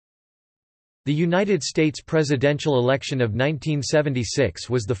The United States presidential election of 1976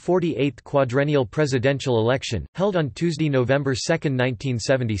 was the 48th quadrennial presidential election, held on Tuesday, November 2,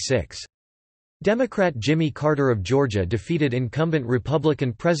 1976. Democrat Jimmy Carter of Georgia defeated incumbent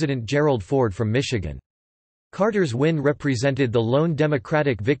Republican President Gerald Ford from Michigan. Carter's win represented the lone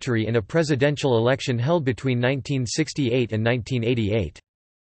Democratic victory in a presidential election held between 1968 and 1988.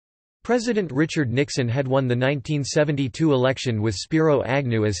 President Richard Nixon had won the 1972 election with Spiro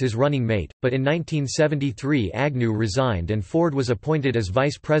Agnew as his running mate, but in 1973 Agnew resigned and Ford was appointed as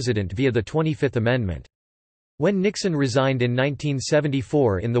vice president via the 25th Amendment. When Nixon resigned in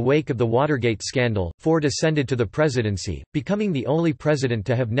 1974 in the wake of the Watergate scandal, Ford ascended to the presidency, becoming the only president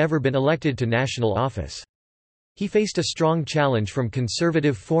to have never been elected to national office. He faced a strong challenge from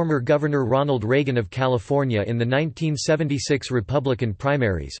conservative former Governor Ronald Reagan of California in the 1976 Republican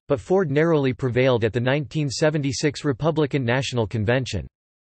primaries, but Ford narrowly prevailed at the 1976 Republican National Convention.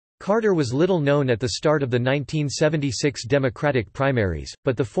 Carter was little known at the start of the 1976 Democratic primaries,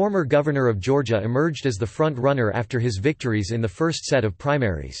 but the former governor of Georgia emerged as the front-runner after his victories in the first set of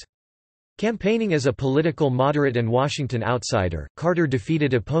primaries. Campaigning as a political moderate and Washington outsider, Carter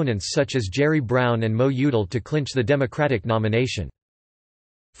defeated opponents such as Jerry Brown and Mo Udall to clinch the Democratic nomination.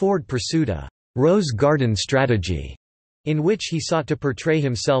 Ford pursued a «Rose Garden strategy», in which he sought to portray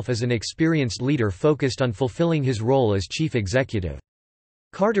himself as an experienced leader focused on fulfilling his role as chief executive.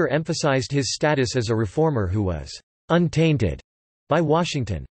 Carter emphasized his status as a reformer who was «untainted» by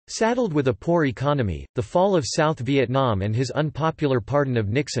Washington. Saddled with a poor economy, the fall of South Vietnam and his unpopular pardon of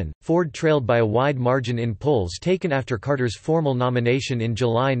Nixon, Ford trailed by a wide margin in polls taken after Carter's formal nomination in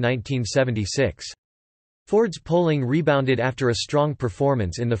July 1976. Ford's polling rebounded after a strong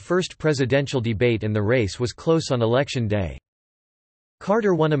performance in the first presidential debate and the race was close on Election Day.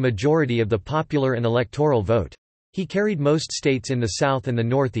 Carter won a majority of the popular and electoral vote. He carried most states in the South and the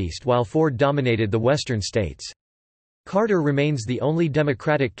Northeast while Ford dominated the western states. Carter remains the only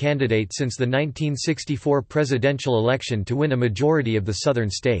Democratic candidate since the 1964 presidential election to win a majority of the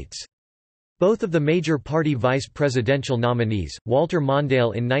southern states. Both of the major party vice presidential nominees, Walter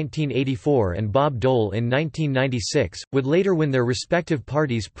Mondale in 1984 and Bob Dole in 1996, would later win their respective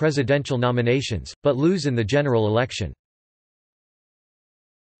parties' presidential nominations, but lose in the general election.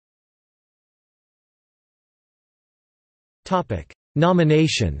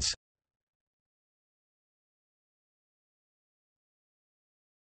 Nominations.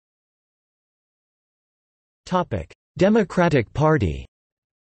 Democratic Party.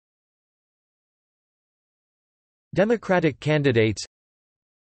 Democratic candidates: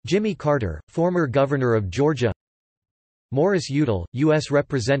 Jimmy Carter, former governor of Georgia; Morris Udall, U.S.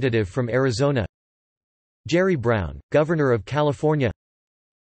 representative from Arizona; Jerry Brown, governor of California;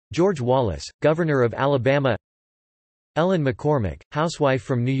 George Wallace, governor of Alabama; Ellen McCormick, housewife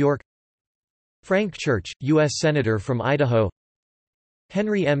from New York; Frank Church, U.S. senator from Idaho;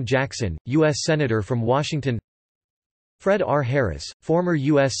 Henry M. Jackson, U.S. senator from Washington; Fred R. Harris, former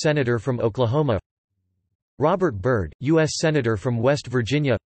U.S. senator from Oklahoma; Robert Byrd, U.S. senator from West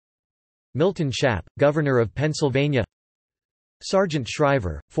Virginia; Milton Schaap, governor of Pennsylvania; Sargent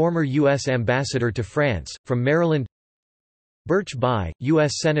Shriver, former U.S. ambassador to France, from Maryland; Birch Bayh,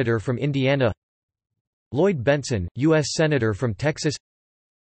 U.S. senator from Indiana; Lloyd Bentsen, U.S. senator from Texas;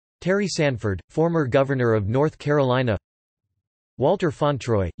 Terry Sanford, former governor of North Carolina; Walter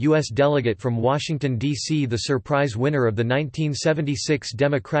Fauntroy, U.S. delegate from Washington, D.C. The surprise winner of the 1976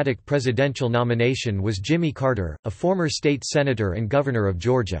 Democratic presidential nomination was Jimmy Carter, a former state senator and governor of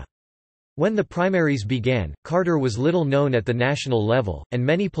Georgia. When the primaries began, Carter was little known at the national level, and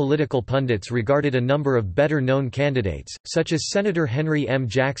many political pundits regarded a number of better-known candidates, such as Senator Henry M.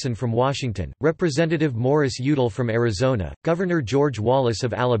 Jackson from Washington, Representative Morris Udall from Arizona, Governor George Wallace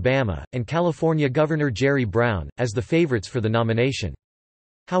of Alabama, and California Governor Jerry Brown, as the favorites for the nomination.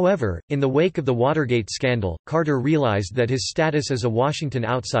 However, in the wake of the Watergate scandal, Carter realized that his status as a Washington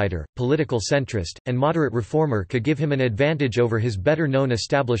outsider, political centrist, and moderate reformer could give him an advantage over his better-known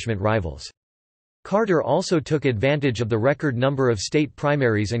establishment rivals. Carter also took advantage of the record number of state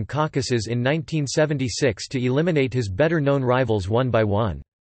primaries and caucuses in 1976 to eliminate his better-known rivals one by one.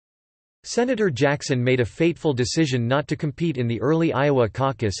 Senator Jackson made a fateful decision not to compete in the early Iowa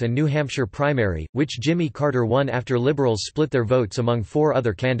caucus and New Hampshire primary, which Jimmy Carter won after liberals split their votes among four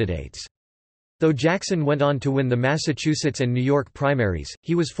other candidates. Though Jackson went on to win the Massachusetts and New York primaries,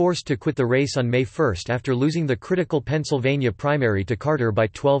 he was forced to quit the race on May 1 after losing the critical Pennsylvania primary to Carter by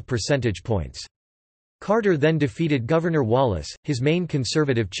 12 percentage points. Carter then defeated Governor Wallace, his main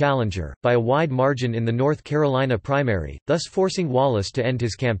conservative challenger, by a wide margin in the North Carolina primary, thus forcing Wallace to end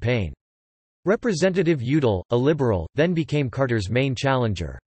his campaign. Representative Udall, a liberal, then became Carter's main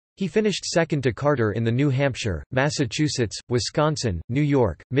challenger. He finished second to Carter in the New Hampshire, Massachusetts, Wisconsin, New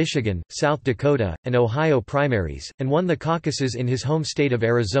York, Michigan, South Dakota, and Ohio primaries, and won the caucuses in his home state of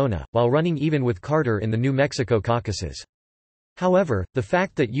Arizona, while running even with Carter in the New Mexico caucuses. However, the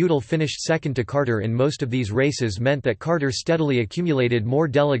fact that Udall finished second to Carter in most of these races meant that Carter steadily accumulated more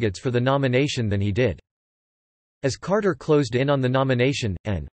delegates for the nomination than he did. As Carter closed in on the nomination,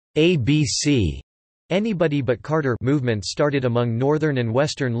 an ABC anybody but Carter movement started among Northern and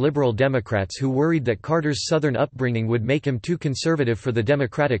Western liberal Democrats who worried that Carter's Southern upbringing would make him too conservative for the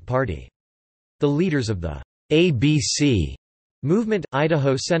Democratic Party. The leaders of the ABC movement,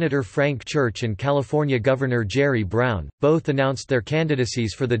 Idaho Senator Frank Church and California Governor Jerry Brown, both announced their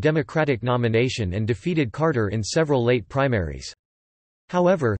candidacies for the Democratic nomination and defeated Carter in several late primaries.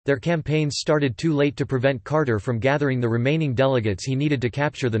 However, their campaigns started too late to prevent Carter from gathering the remaining delegates he needed to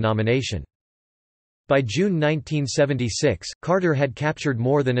capture the nomination. By June 1976, Carter had captured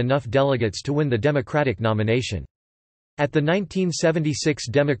more than enough delegates to win the Democratic nomination. At the 1976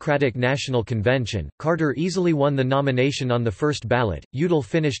 Democratic National Convention, Carter easily won the nomination on the first ballot. Udall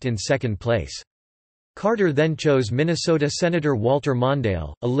finished in second place. Carter then chose Minnesota Senator Walter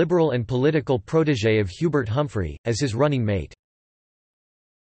Mondale, a liberal and political protégé of Hubert Humphrey, as his running mate.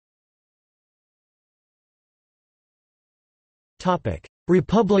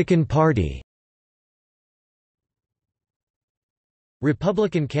 Republican Party.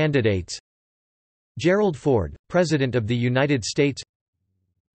 Republican candidates: Gerald Ford, President of the United States;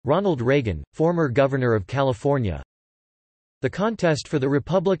 Ronald Reagan, former Governor of California. The contest for the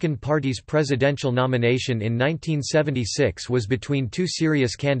Republican Party's presidential nomination in 1976 was between two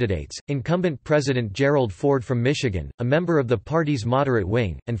serious candidates, incumbent President Gerald Ford from Michigan, a member of the party's moderate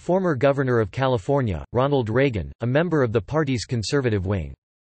wing, and former Governor of California, Ronald Reagan, a member of the party's conservative wing.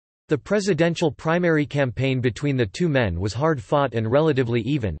 The presidential primary campaign between the two men was hard-fought and relatively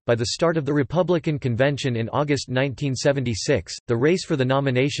even. By the start of the Republican convention in August 1976, the race for the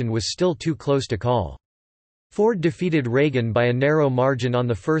nomination was still too close to call. Ford defeated Reagan by a narrow margin on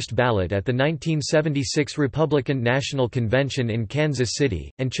the first ballot at the 1976 Republican National Convention in Kansas City,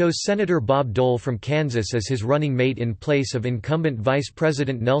 and chose Senator Bob Dole from Kansas as his running mate in place of incumbent Vice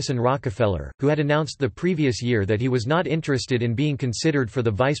President Nelson Rockefeller, who had announced the previous year that he was not interested in being considered for the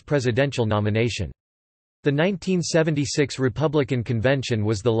vice presidential nomination. The 1976 Republican Convention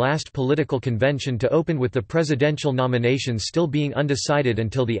was the last political convention to open with the presidential nomination still being undecided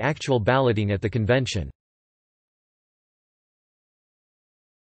until the actual balloting at the convention.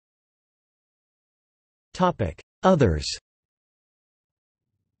 Others.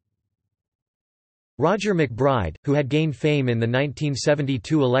 Roger MacBride, who had gained fame in the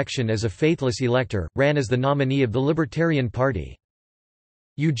 1972 election as a faithless elector, ran as the nominee of the Libertarian Party.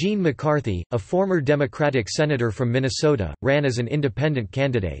 Eugene McCarthy, a former Democratic senator from Minnesota, ran as an independent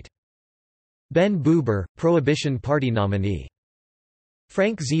candidate. Ben Buber, Prohibition Party nominee.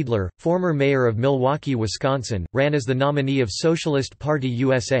 Frank Ziedler, former mayor of Milwaukee, Wisconsin, ran as the nominee of Socialist Party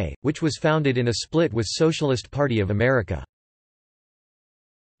USA, which was founded in a split with Socialist Party of America.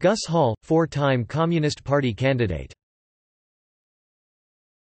 Gus Hall, four-time Communist Party candidate.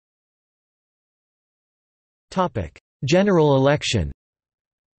 General election.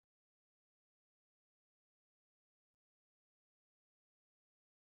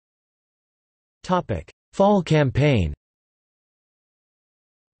 Fall campaign.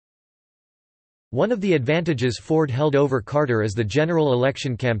 One of the advantages Ford held over Carter as the general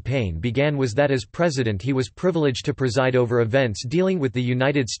election campaign began was that as president he was privileged to preside over events dealing with the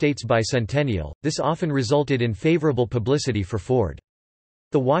United States bicentennial. This often resulted in favorable publicity for Ford.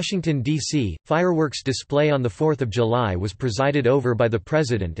 The Washington, D.C., fireworks display on the 4th of July was presided over by the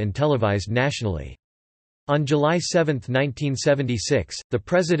president and televised nationally. On July 7, 1976, the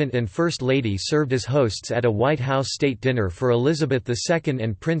President and First Lady served as hosts at a White House state dinner for Elizabeth II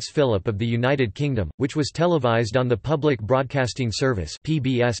and Prince Philip of the United Kingdom, which was televised on the Public Broadcasting Service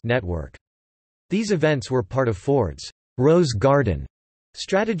 (PBS) network. These events were part of Ford's Rose Garden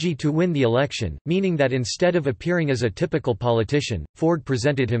strategy to win the election, meaning that instead of appearing as a typical politician, Ford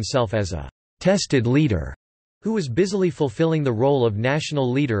presented himself as a tested leader who was busily fulfilling the role of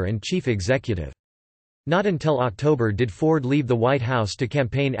national leader and chief executive. Not until October did Ford leave the White House to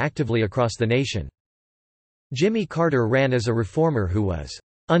campaign actively across the nation. Jimmy Carter ran as a reformer who was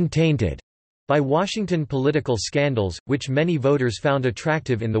untainted by Washington political scandals, which many voters found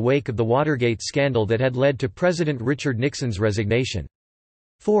attractive in the wake of the Watergate scandal that had led to President Richard Nixon's resignation.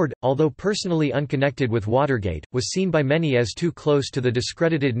 Ford, although personally unconnected with Watergate, was seen by many as too close to the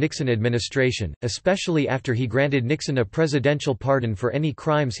discredited Nixon administration, especially after he granted Nixon a presidential pardon for any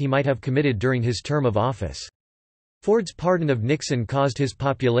crimes he might have committed during his term of office. Ford's pardon of Nixon caused his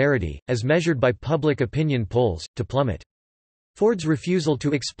popularity, as measured by public opinion polls, to plummet. Ford's refusal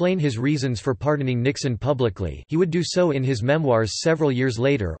to explain his reasons for pardoning Nixon publicly, he would do so in his memoirs several years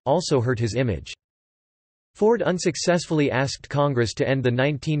later, also hurt his image. Ford unsuccessfully asked Congress to end the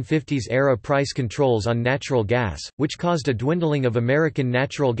 1950s-era price controls on natural gas, which caused a dwindling of American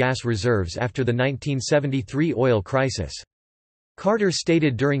natural gas reserves after the 1973 oil crisis. Carter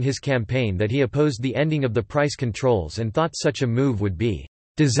stated during his campaign that he opposed the ending of the price controls and thought such a move would be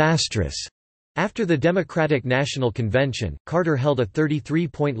disastrous. After the Democratic National Convention, Carter held a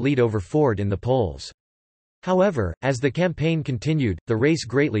 33-point lead over Ford in the polls. However, as the campaign continued, the race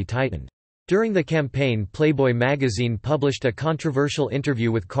greatly tightened. During the campaign, Playboy magazine published a controversial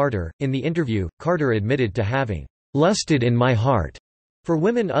interview with Carter. In the interview, Carter admitted to having lusted in my heart for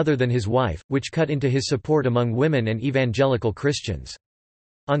women other than his wife, which cut into his support among women and evangelical Christians.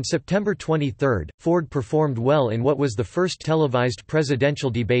 On September 23, Ford performed well in what was the first televised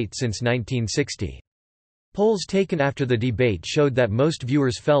presidential debate since 1960. Polls taken after the debate showed that most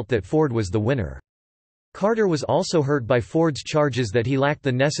viewers felt that Ford was the winner. Carter was also hurt by Ford's charges that he lacked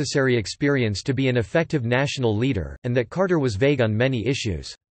the necessary experience to be an effective national leader, and that Carter was vague on many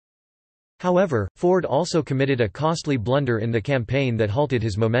issues. However, Ford also committed a costly blunder in the campaign that halted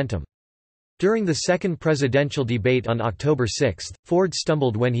his momentum. During the second presidential debate on October 6, Ford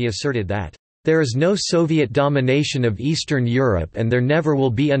stumbled when he asserted that, "There is no Soviet domination of Eastern Europe and there never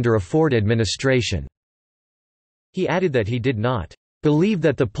will be under a Ford administration." He added that he did not believe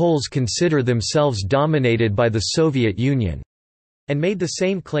that the Poles consider themselves dominated by the Soviet Union, and made the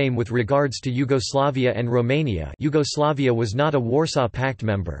same claim with regards to Yugoslavia and Romania. Yugoslavia was not a Warsaw Pact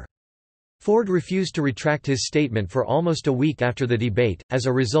member. Ford refused to retract his statement for almost a week after the debate. As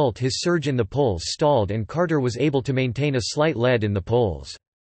a result, his surge in the polls stalled and Carter was able to maintain a slight lead in the polls.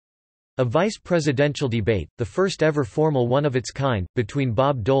 A vice presidential debate, the first ever formal one of its kind, between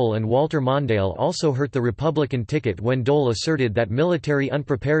Bob Dole and Walter Mondale also hurt the Republican ticket when Dole asserted that military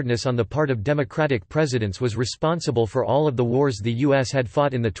unpreparedness on the part of Democratic presidents was responsible for all of the wars the U.S. had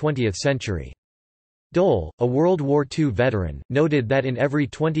fought in the 20th century. Dole, a World War II veteran, noted that in every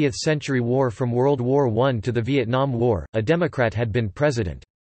 20th-century war from World War I to the Vietnam War, a Democrat had been president.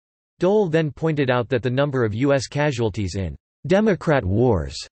 Dole then pointed out that the number of U.S. casualties in Democrat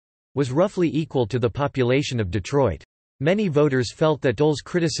wars was roughly equal to the population of Detroit. Many voters felt that Dole's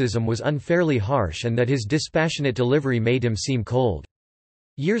criticism was unfairly harsh and that his dispassionate delivery made him seem cold.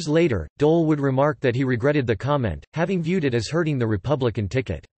 Years later, Dole would remark that he regretted the comment, having viewed it as hurting the Republican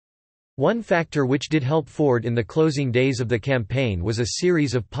ticket. One factor which did help Ford in the closing days of the campaign was a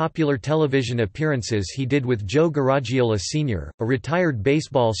series of popular television appearances he did with Joe Garagiola Sr., a retired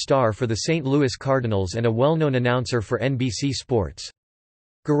baseball star for the St. Louis Cardinals and a well-known announcer for NBC Sports.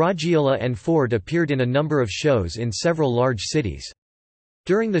 Garagiola and Ford appeared in a number of shows in several large cities.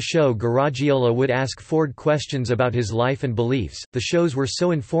 During the show, Garagiola would ask Ford questions about his life and beliefs. The shows were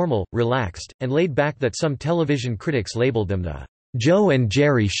so informal, relaxed, and laid back that some television critics labeled them the Joe and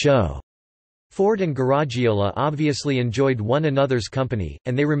Jerry Show. Ford and Garagiola obviously enjoyed one another's company,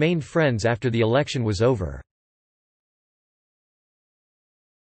 and they remained friends after the election was over.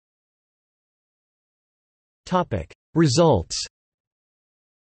 Results.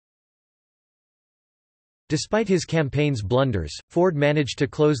 Despite his campaign's blunders, Ford managed to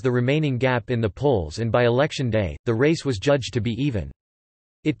close the remaining gap in the polls, and by election day, the race was judged to be even.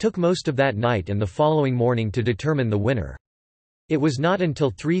 It took most of that night and the following morning to determine the winner. It was not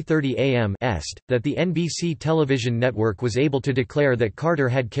until 3:30 a.m. Est that the NBC television network was able to declare that Carter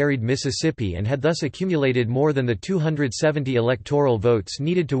had carried Mississippi and had thus accumulated more than the 270 electoral votes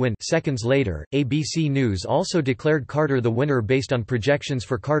needed to win. Seconds later, ABC News also declared Carter the winner based on projections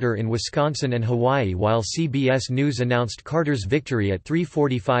for Carter in Wisconsin and Hawaii, while CBS News announced Carter's victory at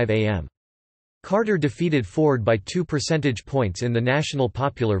 3:45 a.m. Carter defeated Ford by 2 percentage points in the national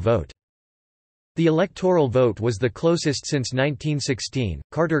popular vote. The electoral vote was the closest since 1916.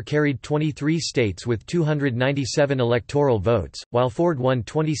 Carter carried 23 states with 297 electoral votes, while Ford won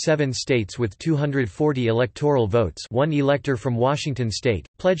 27 states with 240 electoral votes. One elector from Washington state,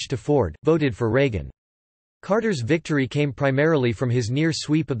 pledged to Ford, voted for Reagan. Carter's victory came primarily from his near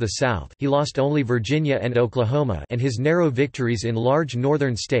sweep of the South. He lost only Virginia and Oklahoma, and his narrow victories in large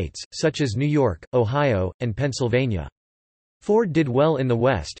northern states, such as New York, Ohio, and Pennsylvania. Ford did well in the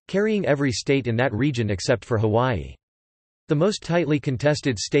West, carrying every state in that region except for Hawaii. The most tightly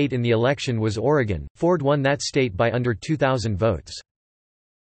contested state in the election was Oregon. Ford won that state by under 2,000 votes.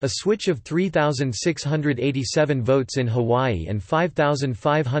 A switch of 3,687 votes in Hawaii and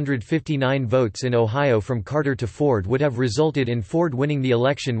 5,559 votes in Ohio from Carter to Ford would have resulted in Ford winning the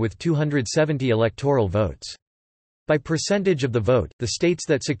election with 270 electoral votes. By percentage of the vote, the states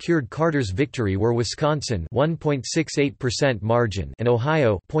that secured Carter's victory were Wisconsin 1.68% margin and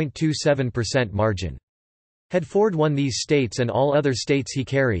Ohio 0.27% margin. Had Ford won these states and all other states he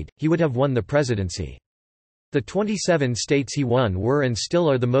carried, he would have won the presidency. The 27 states he won were and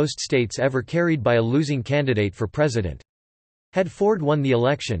still are the most states ever carried by a losing candidate for president. Had Ford won the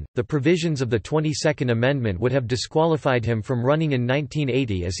election, the provisions of the 22nd Amendment would have disqualified him from running in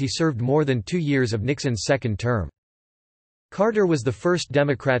 1980 as he served more than 2 years of Nixon's second term. Carter was the first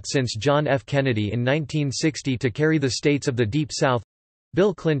Democrat since John F. Kennedy in 1960 to carry the states of the Deep South.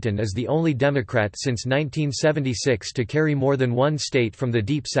 Bill Clinton is the only Democrat since 1976 to carry more than one state from the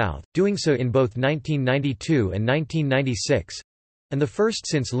Deep South, doing so in both 1992 and 1996, and the first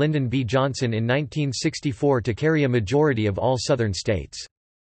since Lyndon B. Johnson in 1964 to carry a majority of all Southern states.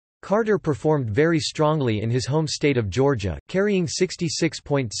 Carter performed very strongly in his home state of Georgia, carrying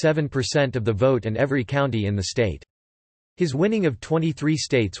 66.7% of the vote in every county in the state. His winning of 23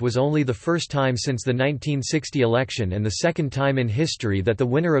 states was only the first time since the 1960 election and the second time in history that the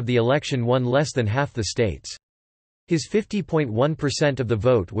winner of the election won less than half the states. His 50.1% of the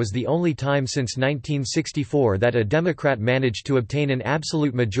vote was the only time since 1964 that a Democrat managed to obtain an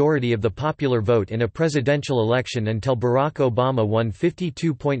absolute majority of the popular vote in a presidential election until Barack Obama won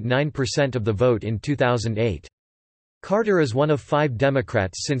 52.9% of the vote in 2008. Carter is one of 5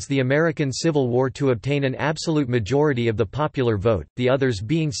 Democrats since the American Civil War to obtain an absolute majority of the popular vote, the others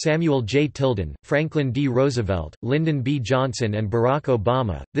being Samuel J. Tilden, Franklin D. Roosevelt, Lyndon B. Johnson, and Barack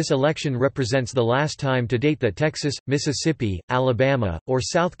Obama. This election represents the last time to date that Texas, Mississippi, Alabama, or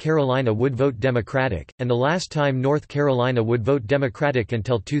South Carolina would vote Democratic, and the last time North Carolina would vote Democratic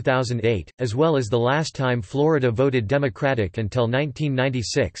until 2008, as well as the last time Florida voted Democratic until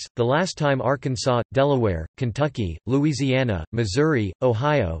 1996, the last time Arkansas, Delaware, Kentucky, Louisiana, Missouri,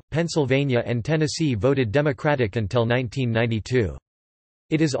 Ohio, Pennsylvania and Tennessee voted Democratic until 1992.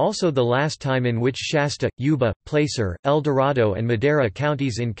 It is also the last time in which Shasta, Yuba, Placer, El Dorado and Madera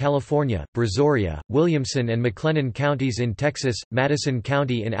counties in California, Brazoria, Williamson and McLennan counties in Texas, Madison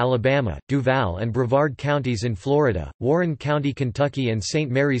County in Alabama, Duval and Brevard counties in Florida, Warren County, Kentucky and St.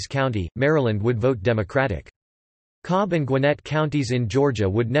 Mary's County, Maryland would vote Democratic. Cobb and Gwinnett counties in Georgia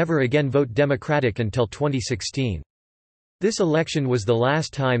would never again vote Democratic until 2016. This election was the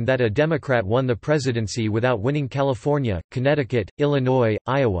last time that a Democrat won the presidency without winning California, Connecticut, Illinois,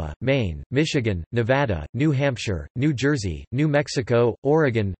 Iowa, Maine, Michigan, Nevada, New Hampshire, New Jersey, New Mexico,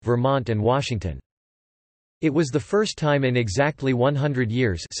 Oregon, Vermont and Washington. It was the first time in exactly 100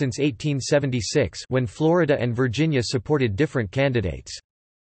 years since 1876 when Florida and Virginia supported different candidates.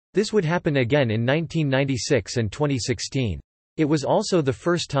 This would happen again in 1996 and 2016. It was also the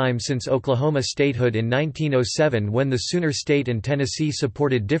first time since Oklahoma statehood in 1907 when the Sooner State and Tennessee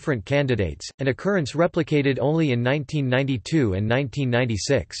supported different candidates, an occurrence replicated only in 1992 and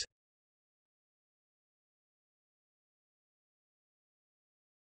 1996.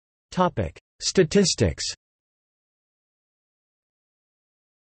 Statistics.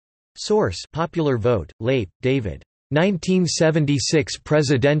 Source: Popular Vote, Leip, David. 1976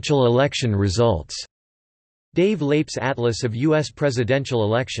 presidential election results. Dave Leip's Atlas of U.S. Presidential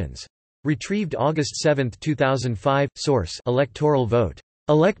Elections. Retrieved August 7, 2005. Source: Electoral Vote.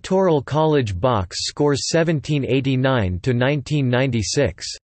 Electoral College Box Scores 1789–1996.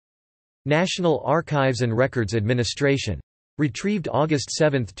 National Archives and Records Administration. Retrieved August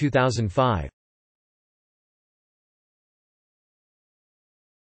 7, 2005.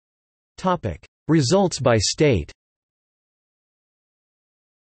 Results by state.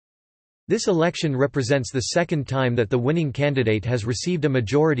 This election represents the second time that the winning candidate has received a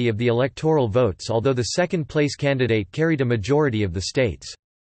majority of the electoral votes, although the second-place candidate carried a majority of the states.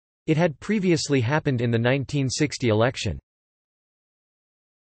 It had previously happened in the 1960 election.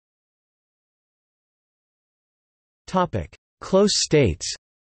 Close states.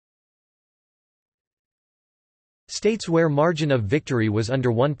 States where margin of victory was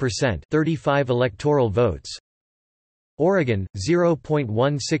under 1%, 35 electoral votes. Oregon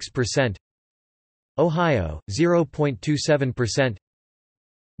 0.16%, Ohio 0.27%,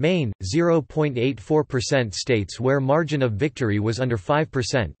 Maine 0.84%. States where margin of victory was under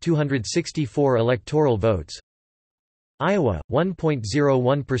 5%, 264 electoral votes. Iowa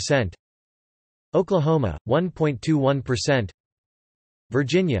 1.01%, Oklahoma 1.21%,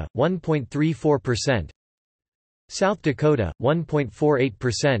 Virginia 1.34%, South Dakota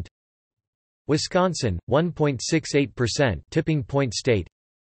 1.48%, Wisconsin 1.68%, tipping point state.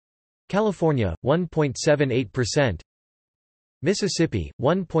 California 1.78%, Mississippi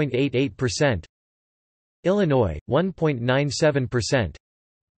 1.88%, Illinois 1.97%,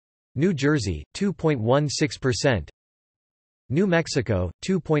 New Jersey 2.16%, New Mexico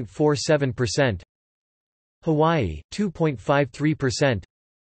 2.47%, Hawaii 2.53%,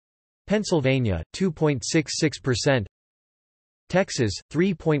 Pennsylvania 2.66%, Texas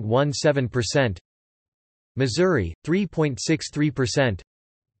 3.17%, Missouri 3.63%,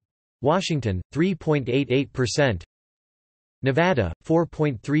 Washington 3.88%, Nevada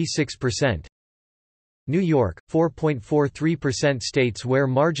 4.36%, New York 4.43%. States where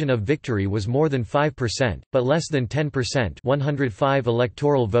margin of victory was more than 5% but less than 10%, 105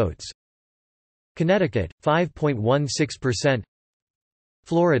 electoral votes. Connecticut 5.16%,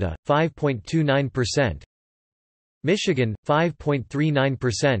 Florida 5.29%, Michigan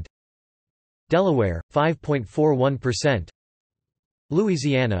 5.39%, Delaware 5.41%,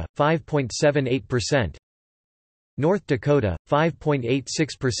 Louisiana 5.78%, North Dakota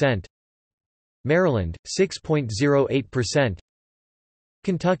 5.86%, Maryland 6.08%,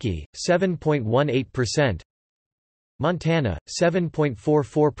 Kentucky 7.18%, Montana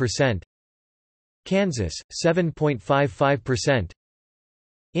 7.44%, Kansas 7.55%,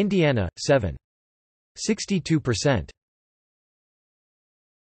 Indiana 7.62%.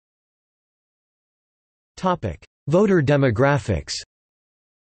 Topic: Voter demographics.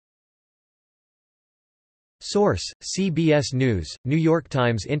 Source: CBS News, New York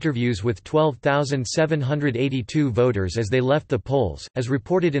Times. Interviews with 12,782 voters as they left the polls, as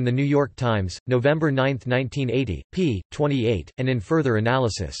reported in The New York Times, November 9, 1980, p. 28, and in further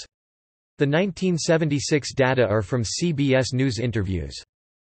analysis. The 1976 data are from CBS News interviews.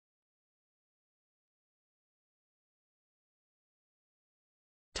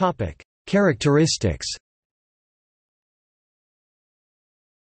 Characteristics.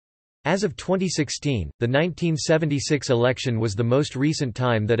 As of 2016, the 1976 election was the most recent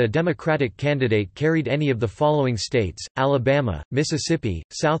time that a Democratic candidate carried any of the following states: Alabama, Mississippi,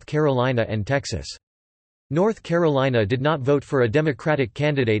 South Carolina and Texas. North Carolina did not vote for a Democratic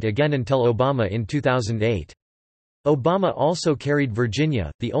candidate again until Obama in 2008. Obama also carried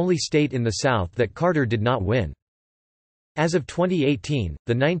Virginia, the only state in the South that Carter did not win. As of 2018,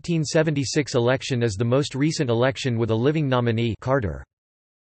 the 1976 election is the most recent election with a living nominee, Carter.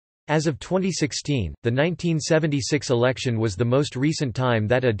 As of 2016, the 1976 election was the most recent time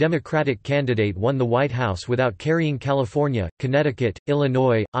that a Democratic candidate won the White House without carrying California, Connecticut,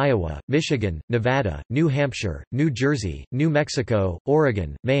 Illinois, Iowa, Michigan, Nevada, New Hampshire, New Jersey, New Mexico,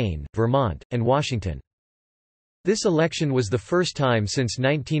 Oregon, Maine, Vermont, and Washington. This election was the first time since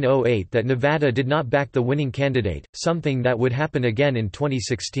 1908 that Nevada did not back the winning candidate, something that would happen again in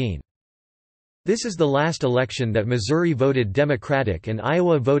 2016. This is the last election that Missouri voted Democratic and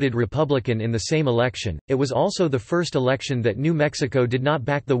Iowa voted Republican in the same election. It was also the first election that New Mexico did not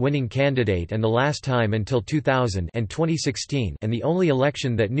back the winning candidate and the last time until 2000 and 2016, and the only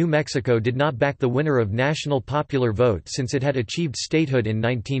election that New Mexico did not back the winner of national popular vote since it had achieved statehood in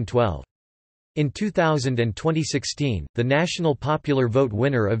 1912. In 2000 and 2016, the national popular vote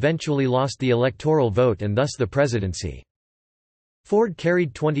winner eventually lost the electoral vote and thus the presidency. Ford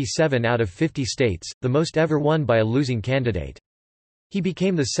carried 27 out of 50 states, the most ever won by a losing candidate. He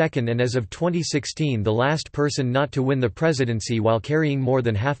became the second and as of 2016 the last person not to win the presidency while carrying more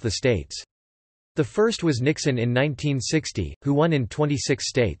than half the states. The first was Nixon in 1960, who won in 26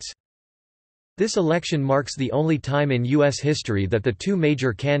 states. This election marks the only time in U.S. history that the two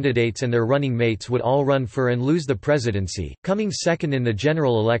major candidates and their running mates would all run for and lose the presidency, coming second in the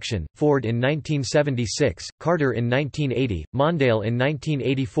general election, Ford in 1976, Carter in 1980, Mondale in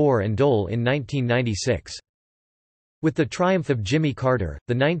 1984 and Dole in 1996. With the triumph of Jimmy Carter,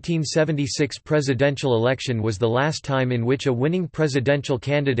 the 1976 presidential election was the last time in which a winning presidential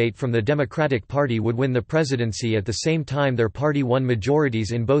candidate from the Democratic Party would win the presidency at the same time their party won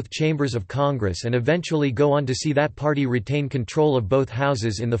majorities in both chambers of Congress and eventually go on to see that party retain control of both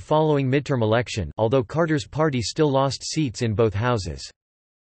houses in the following midterm election, although Carter's party still lost seats in both houses.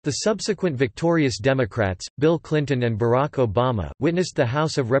 The subsequent victorious Democrats, Bill Clinton and Barack Obama, witnessed the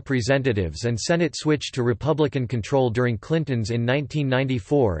House of Representatives and Senate switch to Republican control during Clinton's in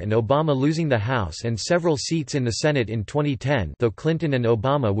 1994 and Obama losing the House and several seats in the Senate in 2010, though Clinton and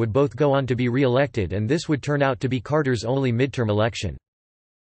Obama would both go on to be re-elected, and this would turn out to be Carter's only midterm election.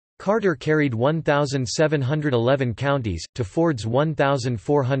 Carter carried 1,711 counties, to Ford's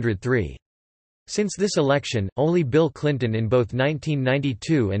 1,403. Since this election, only Bill Clinton in both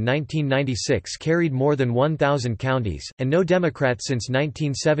 1992 and 1996 carried more than 1,000 counties, and no Democrat since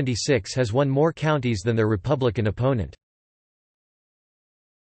 1976 has won more counties than their Republican opponent.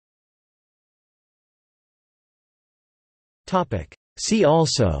 See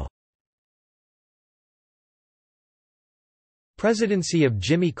also: Presidency of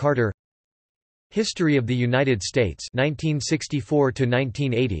Jimmy Carter, History of the United States 1964 to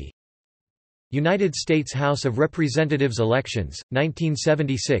 1980. United States House of Representatives elections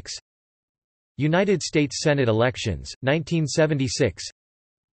 1976. United States Senate elections 1976.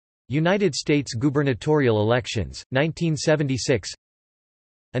 United States gubernatorial elections 1976.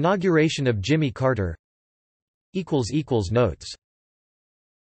 Inauguration of Jimmy Carter. Notes